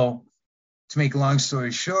 So to make a long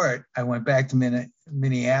story short, I went back to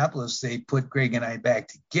Minneapolis. They put Greg and I back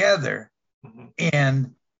together,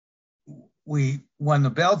 and we won the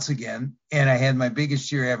belts again. And I had my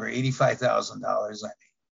biggest year ever, $85,000 I made.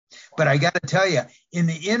 But I got to tell you, in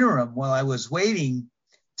the interim, while I was waiting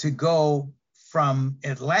to go from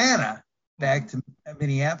Atlanta back to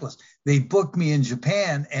Minneapolis, they booked me in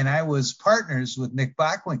Japan, and I was partners with Nick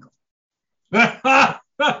Bockwinkel.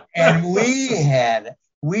 And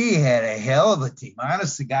we had a hell of a team,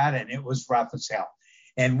 honest to God, and it was rough as hell.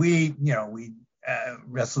 And we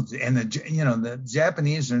wrestled, and the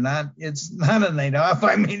Japanese are not. It's not a night off.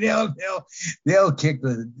 I mean, they'll kick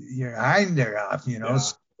your hinder off. Yeah.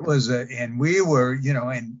 So it was and we were,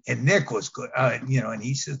 and Nick was good, and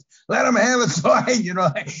he says, let him have it. So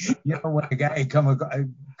when a guy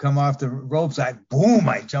come off the ropes, I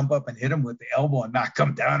jump up and hit him with the elbow and knock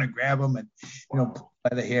him down and grab him and pull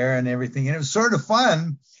by the hair and everything, and it was sort of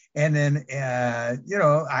fun. And then I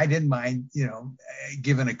didn't mind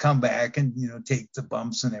giving a comeback and take the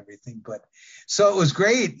bumps and everything, but so it was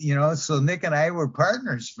great, so Nick and I were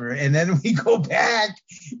partners and then we go back,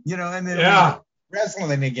 and then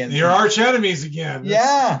wrestling again. You're arch enemies again.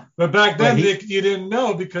 Yeah. But back then, Nick, you didn't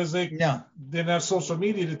know because they didn't have social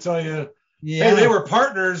media to tell you, hey, they were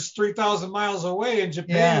partners 3,000 miles away in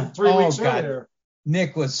Japan 3 weeks earlier.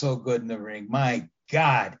 Nick was so good in the ring. My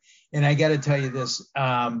God. And I got to tell you this,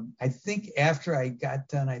 I think after I got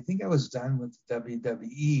done, I think I was done with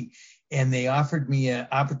WWE, and they offered me an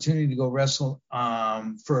opportunity to go wrestle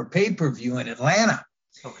for a pay-per-view in Atlanta.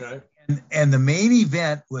 Okay. And the main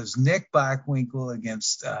event was Nick Bockwinkel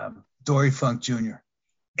against Dory Funk Jr.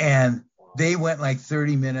 And they went like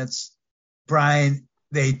 30 minutes. Brian,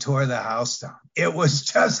 they tore the house down. It was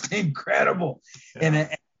just incredible. Yeah. And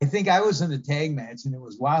I think I was in a tag match, and it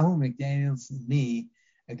was Wahoo McDaniels and me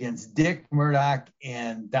against Dick Murdoch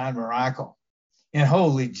and Don Morocco. And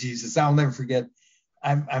holy Jesus, I'll never forget.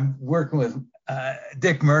 I'm working with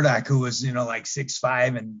Dick Murdoch, who was, like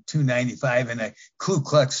 6'5" and 295 and a Ku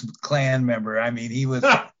Klux Klan member. I mean, he was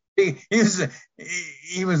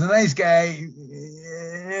he was a nice guy.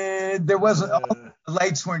 There wasn't, all the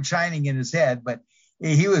lights weren't shining in his head, but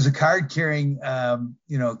he was a card carrying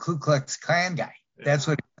Ku Klux Klan guy. That's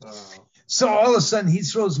what he was. So all of a sudden he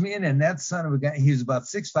throws me in, and that son of a guy, he was about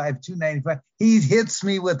 6'5", 295. He hits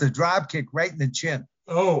me with a drop kick right in the chin.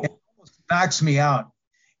 Oh, and almost knocks me out.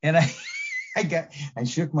 And I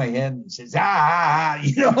shook my head and says,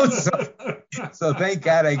 So thank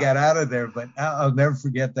God I got out of there, but I'll never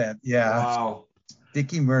forget that. Yeah. Wow.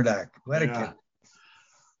 Dickie Murdoch. What a kid.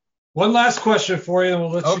 One last question for you, and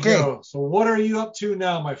we'll let you go. So what are you up to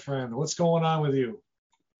now, my friend? What's going on with you?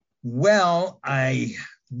 Well, I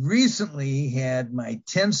recently had my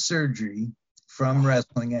 10th surgery from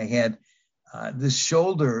wrestling. I had this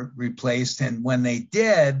shoulder replaced, and when they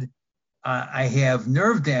did, I have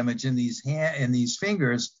nerve damage in these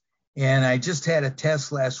fingers, and I just had a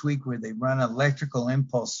test last week where they run an electrical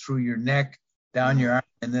impulse through your neck down your arm,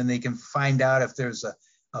 and then they can find out if there's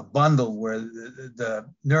a bundle where the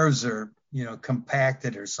nerves are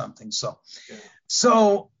compacted or something.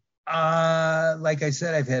 So like I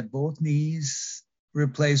said, I've had both knees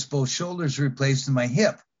replaced, both shoulders replaced, in my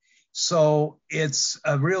hip. So it's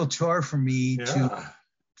a real chore for me to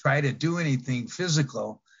try to do anything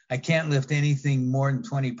physical. I can't lift anything more than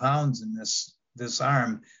 20 pounds in this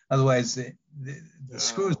arm. Otherwise the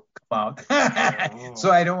screws come out. So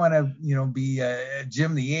I don't want to, be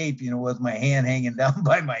Jim the Ape, with my hand hanging down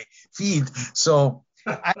by my feet. So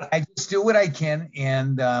I just do what I can.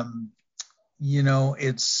 And,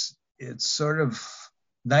 it's sort of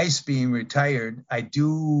nice being retired. I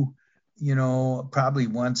do, probably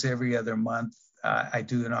once every other month, I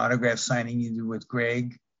do an autograph signing either with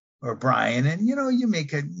Greg or Brian, and you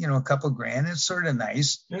make a couple grand. It's sort of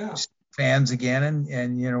nice. Yeah. Fans again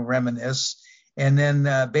and reminisce. And then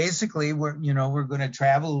basically we're going to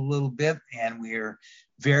travel a little bit, and we're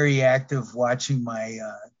very active watching my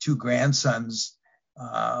two grandsons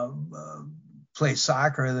play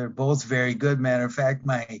soccer. They're both very good. Matter of fact,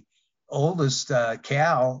 my oldest,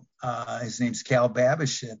 Cal, his name's Cal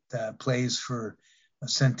Babbitt, plays for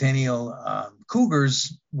Centennial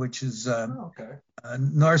Cougars, which is a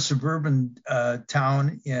north suburban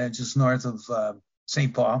town just north of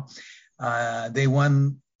St. Paul. They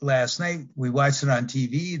won last night. We watched it on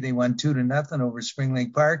TV. They won 2-0 over Spring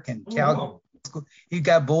Lake Park, and Cal, he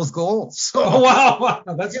got both goals. So wow,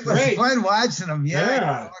 that's great. It was fun watching him.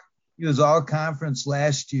 Yeah. He was all conference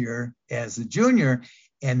last year as a junior,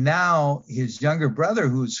 and now his younger brother,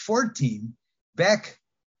 who's 14, Beck,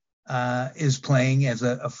 is playing as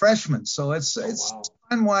a freshman. So it's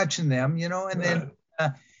fun watching them, and then,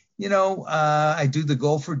 I do the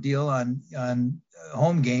Gopher deal on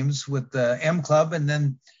home games with the M Club. And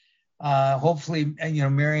then hopefully,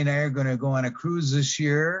 Mary and I are going to go on a cruise this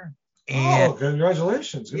year. And,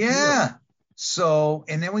 congratulations. Good yeah. So,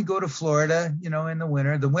 and then we go to Florida, in the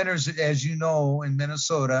winter. The winters, as you know, in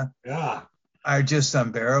Minnesota are just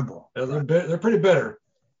unbearable. They're pretty bitter.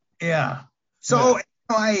 Yeah. So,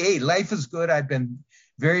 life is good. I've been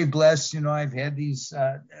very blessed. I've had these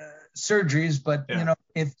surgeries, but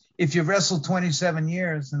if you wrestled 27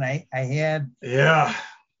 years, and I had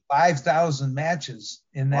 5,000 matches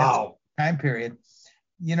in that time period,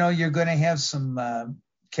 you're going to have some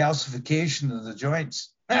calcification of the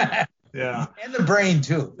joints. Yeah. And the brain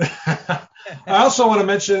too. I also want to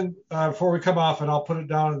mention before we come off, and I'll put it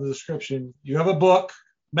down in the description, you have a book,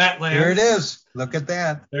 Matlands. There it is. Look at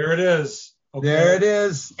that. There it is. Okay. There it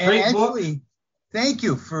is. And Great actually, book. Thank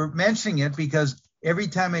you for mentioning it, because every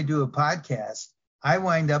time I do a podcast, I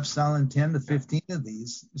wind up selling 10 to 15 of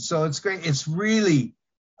these. So it's great. It's really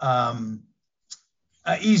an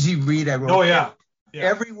easy read. I wrote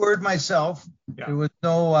every word myself. Yeah. There was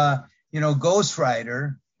no,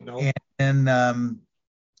 ghostwriter. No. And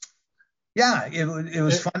it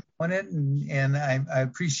was fun on it. And I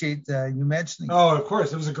appreciate you mentioning it. Oh, of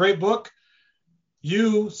course. It was a great book.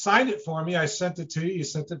 You signed it for me. I sent it to you. You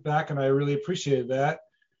sent it back, and I really appreciated that.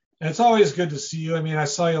 And it's always good to see you. I mean, I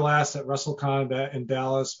saw you last at WrestleCon in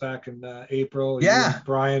Dallas back in April. Yeah.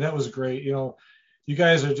 Brian, that was great. You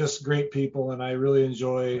guys are just great people, and I really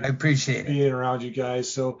enjoy being around you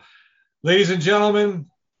guys. So, ladies and gentlemen,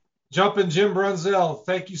 Jumpin' Jim Brunzell,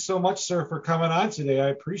 thank you so much, sir, for coming on today. I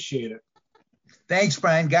appreciate it. Thanks,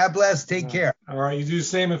 Brian. God bless. Take care. All right. You do the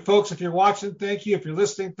same. And, folks, if you're watching, thank you. If you're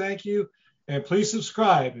listening, thank you. And please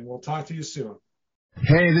subscribe, and we'll talk to you soon.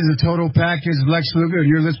 Hey, this is Total Package, Lex Luger, and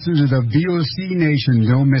you're listening to the VOC Nation.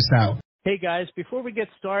 Don't miss out. Hey, guys, before we get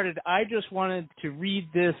started, I just wanted to read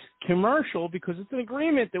this commercial because it's an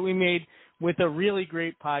agreement that we made with a really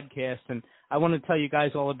great podcast, and I want to tell you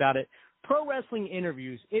guys all about it. Pro Wrestling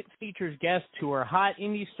Interviews. It features guests who are hot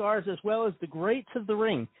indie stars as well as the greats of the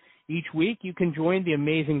ring. Each week, you can join the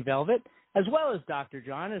Amazing Velvet as well as Dr.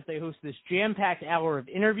 John as they host this jam-packed hour of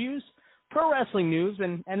interviews, pro wrestling news,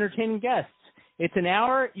 and entertaining guests. It's an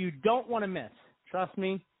hour you don't want to miss. Trust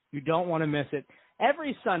me, you don't want to miss it.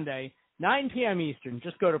 Every Sunday, 9 p.m. Eastern,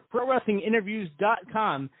 just go to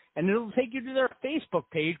ProWrestlingInterviews.com, and it'll take you to their Facebook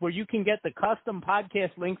page where you can get the custom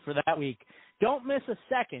podcast link for that week. Don't miss a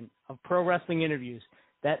second of Pro Wrestling Interviews.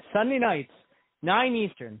 That's Sunday nights, 9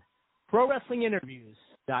 Eastern,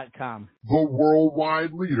 ProWrestlingInterviews.com. The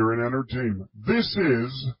worldwide leader in entertainment. This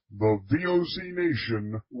is the VOC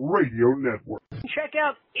Nation Radio Network. Check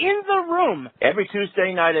out In the Room every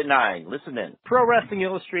Tuesday night at 9. Listen in. Pro Wrestling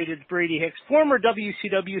Illustrated's Brady Hicks, former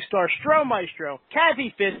WCW star Stro Maestro,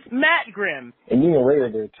 Kathy Fitz, Matt Grimm. And you and Ray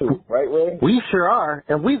are there too, right, Ray? We sure are,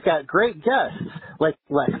 and we've got great guests like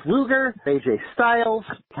Lex Luger, AJ Styles,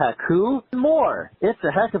 Haku, and more. It's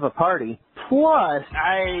a heck of a party. Plus,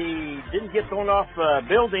 I didn't get thrown off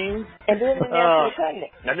buildings. And didn't get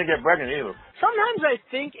pregnant. I didn't get pregnant either. Sometimes I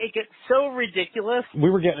think it gets so ridiculous. We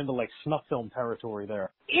were getting into like snuff film territory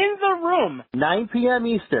there. In the Room. 9 p.m.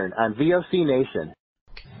 Eastern on VOC Nation.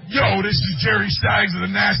 Yo, this is Jerry Steigers of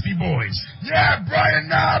the Nasty Boys. Yeah, Brian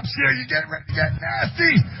Knobs here. You getting ready to get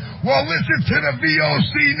nasty? Well, listen to the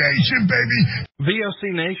VOC Nation, baby.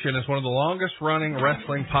 VOC Nation is one of the longest-running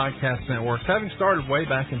wrestling podcast networks, having started way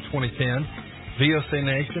back in 2010. VOC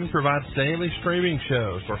Nation provides daily streaming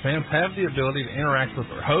shows where fans have the ability to interact with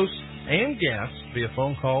their hosts and guests via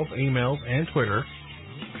phone calls, emails, and Twitter.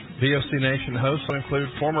 VOC Nation hosts will include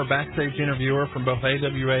former backstage interviewer from both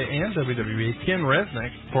AWA and WWE, Ken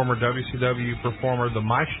Resnick, former WCW performer The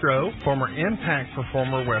Maestro, former Impact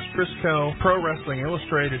performer Wes Briscoe, Pro Wrestling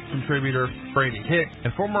Illustrated contributor Brady Hicks,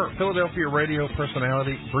 and former Philadelphia radio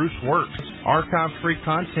personality Bruce Works. Archive-free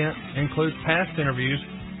content includes past interviews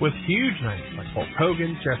with huge names like Hulk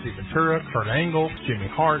Hogan, Jesse Ventura, Kurt Angle, Jimmy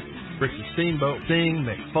Hart, Ricky Steamboat, Sting,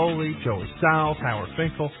 Mick Foley, Joey Styles, Howard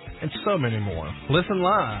Finkel, and so many more. Listen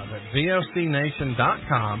live at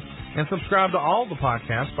VOCNation.com and subscribe to all the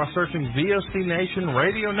podcasts by searching VOC Nation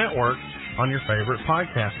Radio Network on your favorite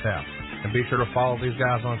podcast app. And be sure to follow these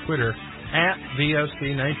guys on Twitter at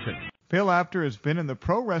VOC Nation. Bill Apter has been in the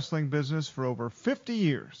pro wrestling business for over 50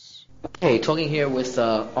 years. Hey, talking here with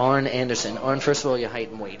Arn Anderson. Arn, first of all, your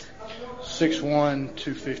height and weight. 6'1",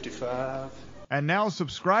 255. And now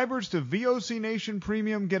subscribers to VOC Nation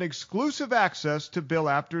Premium get exclusive access to Bill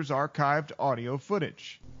Apter's archived audio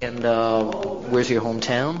footage. And where's your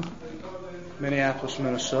hometown? Minneapolis,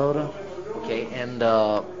 Minnesota. Okay, and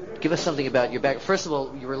give us something about your back. First of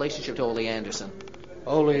all, your relationship to Ole Anderson.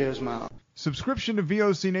 Ole is my... Subscription to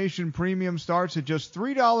VOC Nation Premium starts at just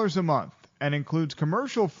 $3 a month and includes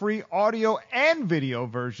commercial-free audio and video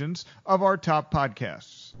versions of our top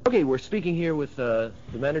podcasts. Okay, we're speaking here with the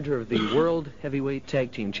manager of the World Heavyweight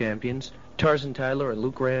Tag Team Champions, Tarzan Tyler and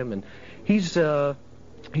Luke Graham, and he's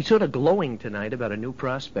sort of glowing tonight about a new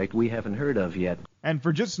prospect we haven't heard of yet. And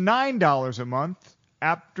for just $9 a month,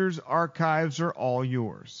 Apter's archives are all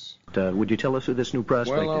yours. Would you tell us who this new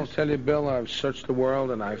prospect is? Well, I'll tell you, Bill, I've searched the world,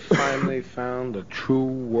 and I finally found a true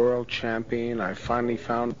world champion. I finally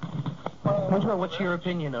found... What's your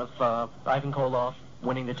opinion of Ivan Koloff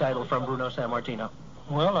winning the title from Bruno Sammartino?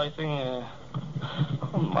 Well, I think,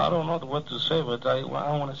 I don't know what to say, but I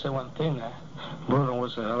want to say one thing. Bruno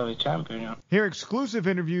was a hell of a champion. You know? Hear exclusive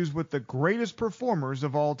interviews with the greatest performers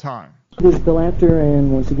of all time. This is Bill Apter,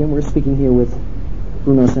 and once again, we're speaking here with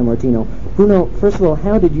Bruno Sammartino. Bruno, first of all,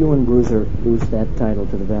 how did you and Bruiser lose that title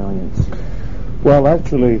to the Valiants? Well,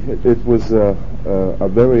 actually, it was a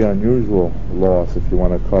very unusual loss, if you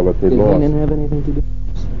want to call it a loss. Did Heenan have anything to do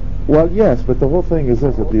with this? Well, yes, but the whole thing is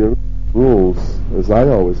this, that the rules, as I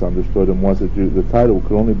always understood them, was that the title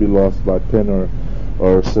could only be lost by pin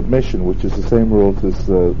or submission, which is the same rules as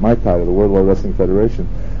my title, the World Wide Wrestling Federation.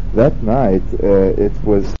 That night, it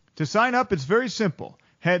was... To sign up, it's very simple.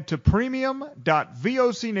 Head to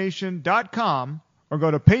premium.vocnation.com or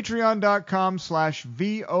go to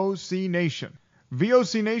patreon.com/VOCNation.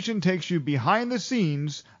 VOC Nation takes you behind the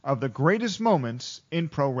scenes of the greatest moments in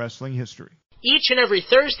pro wrestling history. Each and every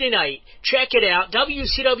Thursday night, check it out,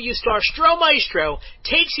 WCW star Stro Maestro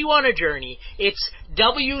takes you on a journey. It's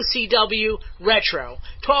WCW Retro.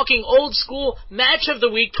 Talking old school, match of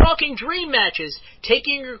the week, talking dream matches,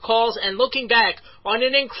 taking your calls and looking back on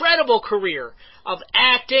an incredible career of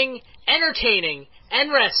acting, entertaining,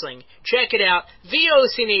 and wrestling. Check it out,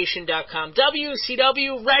 VOCNation.com,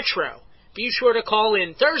 WCW Retro. Be sure to call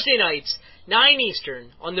in Thursday nights, 9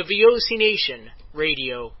 Eastern, on the VOC Nation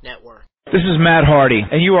Radio Network. This is Matt Hardy,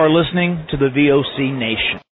 and you are listening to the VOC Nation.